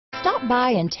Stop by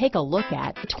and take a look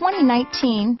at the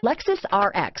 2019 Lexus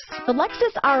RX. The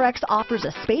Lexus RX offers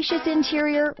a spacious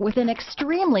interior with an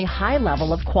extremely high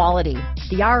level of quality.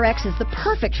 The RX is the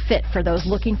perfect fit for those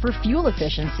looking for fuel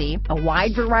efficiency, a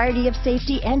wide variety of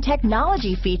safety and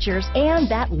technology features,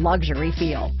 and that luxury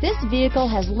feel. This vehicle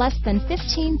has less than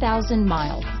 15,000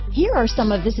 miles. Here are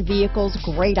some of this vehicle's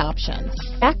great options: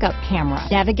 backup camera,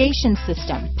 navigation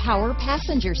system, power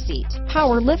passenger seat,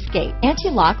 power liftgate,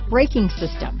 anti-lock braking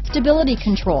system, stability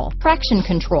control, traction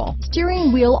control,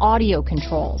 steering wheel audio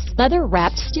controls,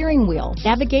 leather-wrapped steering wheel,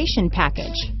 navigation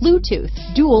package, Bluetooth,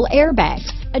 dual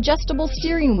airbags, adjustable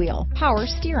steering wheel, power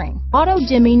steering,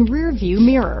 auto-dimming rear view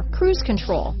mirror, cruise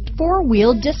control,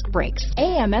 four-wheel disc brakes,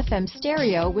 AM/FM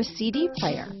stereo with CD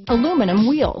player, aluminum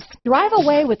wheels. Drive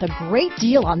away with a great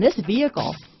deal on this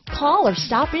vehicle. Call or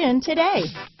stop in today.